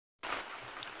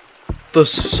The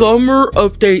summer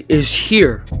update is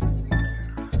here.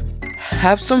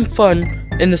 Have some fun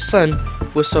in the sun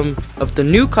with some of the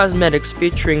new cosmetics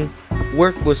featuring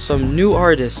work with some new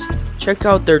artists. Check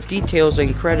out their details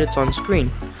and credits on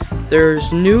screen.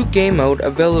 There's new game mode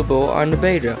available on the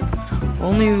beta.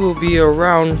 Only will be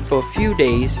around for a few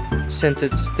days since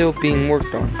it's still being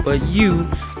worked on, but you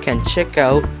can check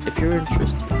out if you're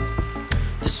interested.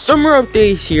 The summer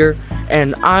update is here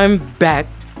and I'm back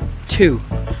too.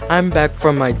 I'm back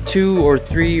from my 2 or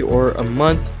 3 or a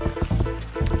month.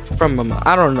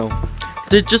 I don't know.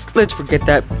 Let's forget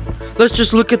that. Let's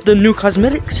just look at the new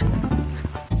cosmetics.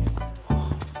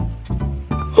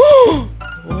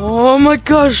 Oh my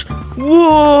gosh!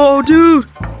 Whoa, dude!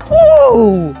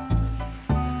 Whoa!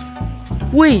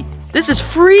 Wait, this is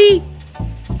free?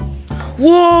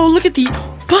 Whoa! Look at the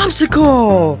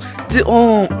popsicle!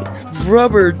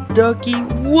 Rubber ducky.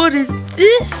 What is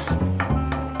this?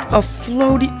 A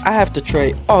floaty. I have to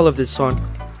try all of this on.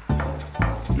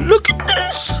 Look at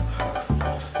this!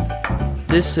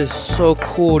 This is so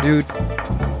cool, dude.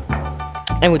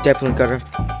 And we definitely gotta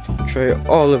try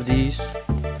all of these.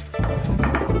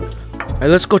 Alright,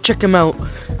 let's go check them out.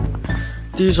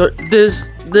 This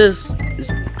is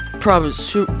probably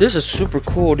this is super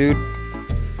cool, dude.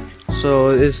 So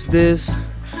is this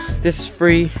is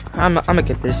free. I'm gonna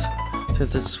get this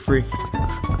since this is free.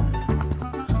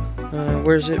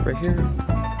 Where is it? Right here.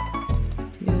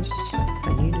 Yes,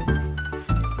 I need it.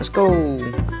 Let's go.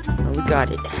 Oh, we got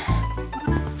it.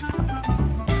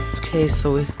 Okay,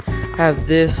 so we have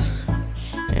this,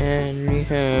 and we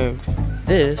have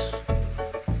this.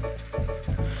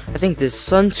 I think this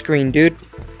sunscreen, dude.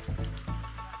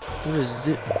 What is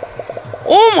this?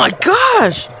 Oh my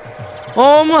gosh!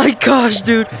 Oh my gosh,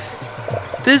 dude!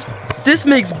 This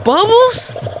makes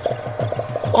bubbles?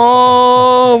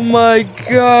 Oh my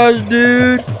gosh,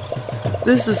 dude!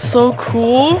 This is so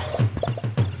cool.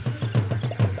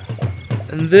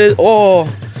 And then, oh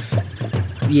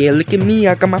yeah, look at me!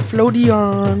 I got my floaty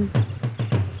on.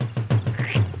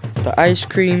 The ice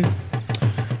cream.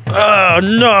 Oh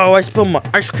no! I spilled my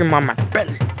ice cream on my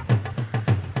belly.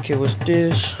 Okay, what's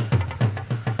this?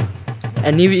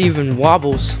 And even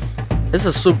wobbles. This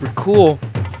is super cool.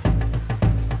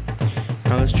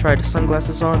 Now let's try the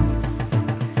sunglasses on.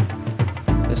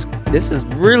 This is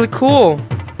really cool.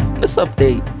 This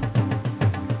update.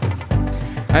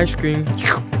 Ice cream.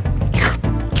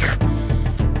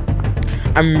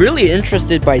 I'm really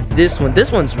interested by this one.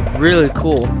 This one's really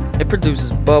cool. It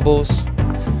produces bubbles.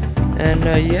 And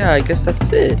yeah, I guess that's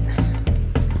it.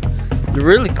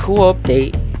 Really cool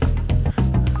update.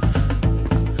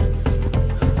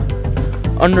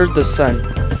 Under the sun.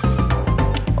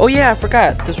 Oh yeah, I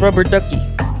forgot this rubber ducky.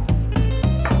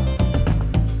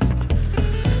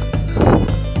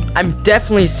 I'm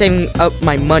definitely saving up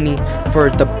my money for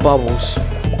the bubbles.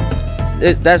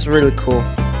 That's really cool.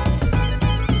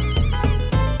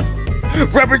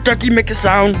 Rubber ducky, make a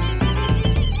sound.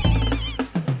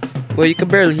 Well, you can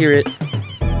barely hear it,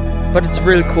 but it's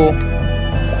really cool.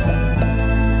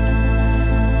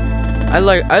 I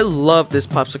love this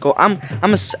popsicle.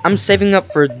 I'm saving up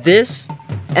for this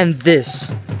and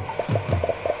this.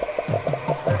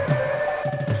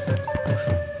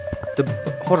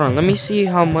 Hold on, let me see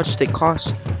how much they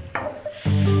cost.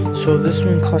 So this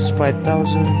one costs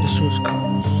 5,000. This one's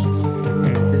cost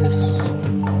this.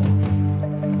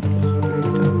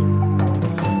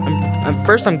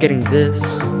 First I'm getting this.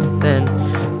 Then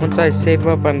once I save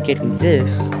up, I'm getting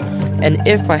this. And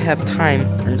if I have time,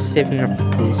 I'm saving up for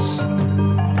this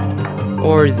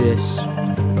or this.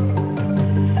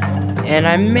 And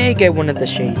I may get one of the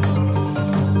shades.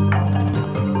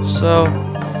 So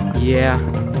yeah.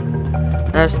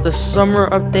 That's the summer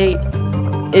update.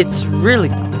 It's really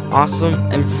awesome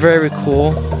and very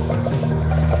cool.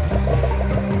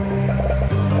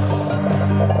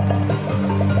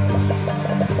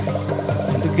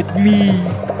 Look at me.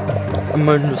 I'm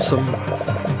in the summer.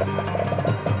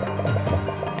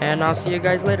 And I'll see you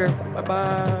guys later. Bye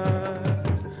bye.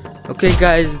 Okay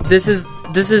guys, this is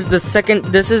the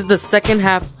second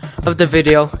half of the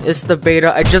video. It's the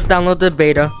beta. I just downloaded the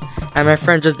beta. And my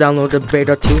friend just downloaded the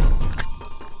beta too.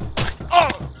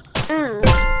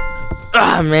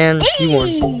 Ah man, you won.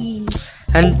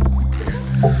 And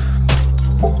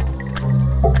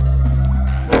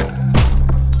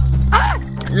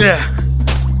yeah.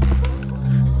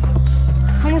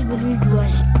 How much blue do I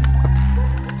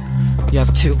have? You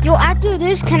have 2. Yo, after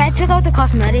this, can I check out the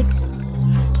cosmetics?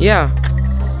 Yeah,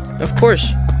 of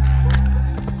course.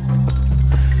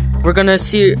 We're gonna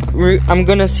see.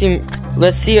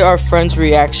 Let's see our friend's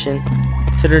reaction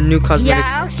to the new Yeah,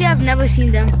 cosmetics? actually, I've never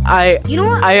seen them. You know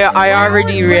what? I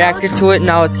already reacted to it.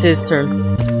 Now it's his turn.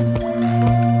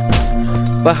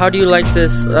 But how do you like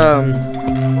this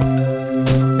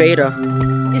beta?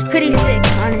 It's pretty sick,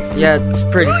 honestly. Yeah, it's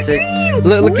pretty sick.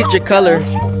 Look at your color.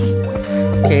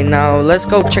 Okay, now let's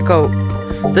go check out.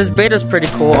 This beta's pretty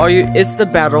cool. It's the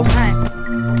battle. Alright.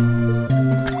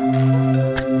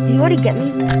 Did you already get me?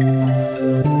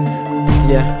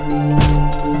 Yeah.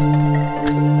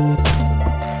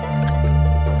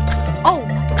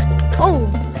 Oh!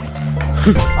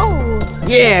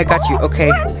 Yeah, I got you.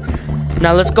 Okay.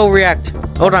 Now let's go react.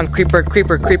 Hold on, creeper.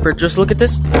 Just look at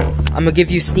this. I'm gonna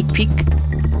give you a sneak peek.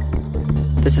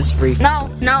 This is free. No,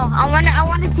 I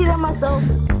wanna see that myself.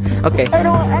 Okay. I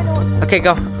don't. Okay,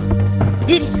 go.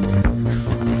 Did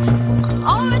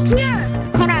Oh, it's here!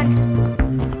 Hold on.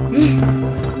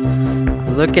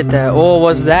 Look at that. Oh,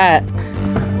 what's that?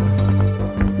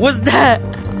 What's that?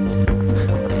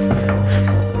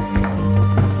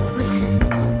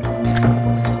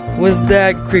 What's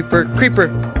that, creeper?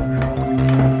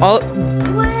 What?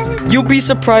 You'll be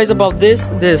surprised about this,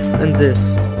 and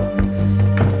this.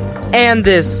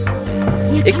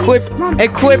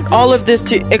 Equip all of this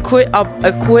to equip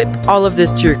all of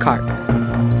this to your cart.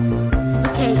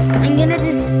 Okay, I'm gonna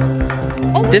just.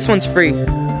 Oh, This one's free.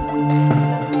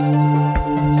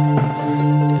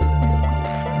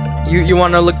 You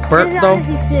want to look burnt this is though?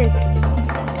 honestly sick.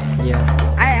 Yeah.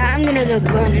 I'm gonna look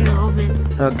burnt in the oven.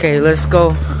 Okay, let's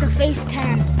go. It's a face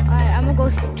tan. Alright, I'm gonna go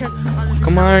check all of this.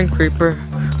 Come on, creeper.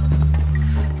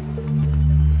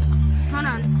 Hold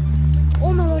on.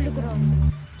 Oh my god, look at all.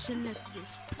 Select this.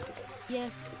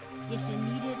 Yes, I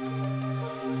need it.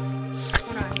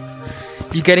 Hold on.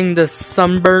 You getting the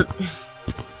sunburnt?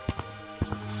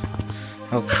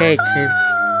 Okay,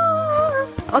 creeper.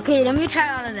 Okay, let me try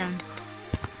all of them.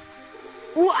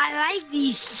 Ooh, I like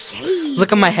these shades.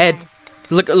 Look at my head.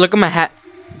 Look at my hat.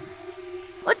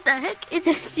 What the heck? It's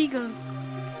a seagull.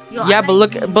 Yo, Yeah, but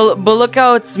look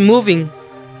how it's moving.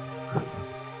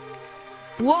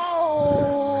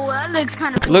 Whoa, that looks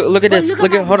kind of cool. Look at this.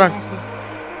 Look at. Hold on.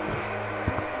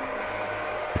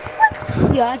 What?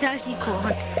 Yeah, that's actually cool.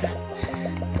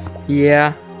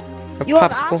 Yeah. A Yo,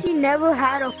 I've popsicle. actually never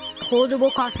had a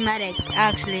foldable cosmetic,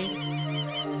 actually.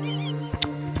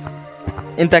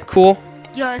 Isn't that cool?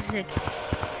 Yo, it's sick.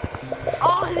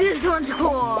 Oh, this one's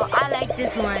cool. I like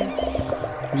this one.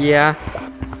 Yeah.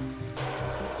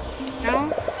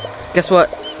 No? Guess what?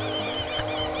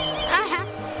 Uh-huh.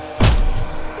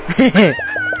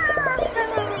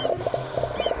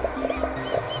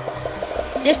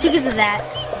 Just because of that.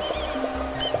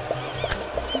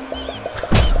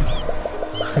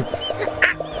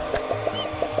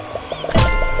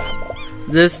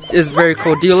 This is very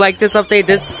cool. Do you like this update?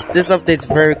 This update's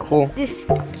very cool. This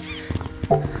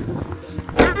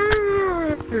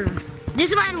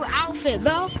is my new outfit,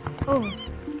 bro.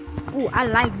 Oh, I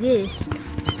like this.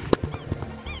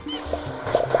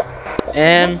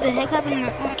 And What the heck happened to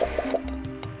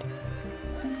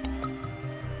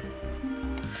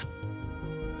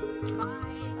my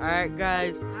alright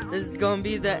guys, this is gonna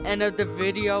be the end of the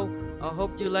video. I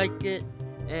hope you like it,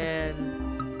 and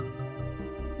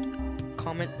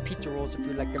comment pizza rolls if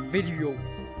you like the video.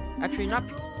 Actually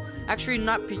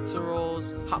not pizza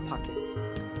rolls, hot pockets.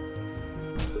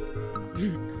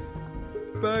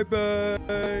 Bye bye.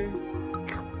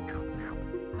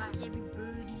 Bye,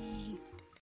 everybody.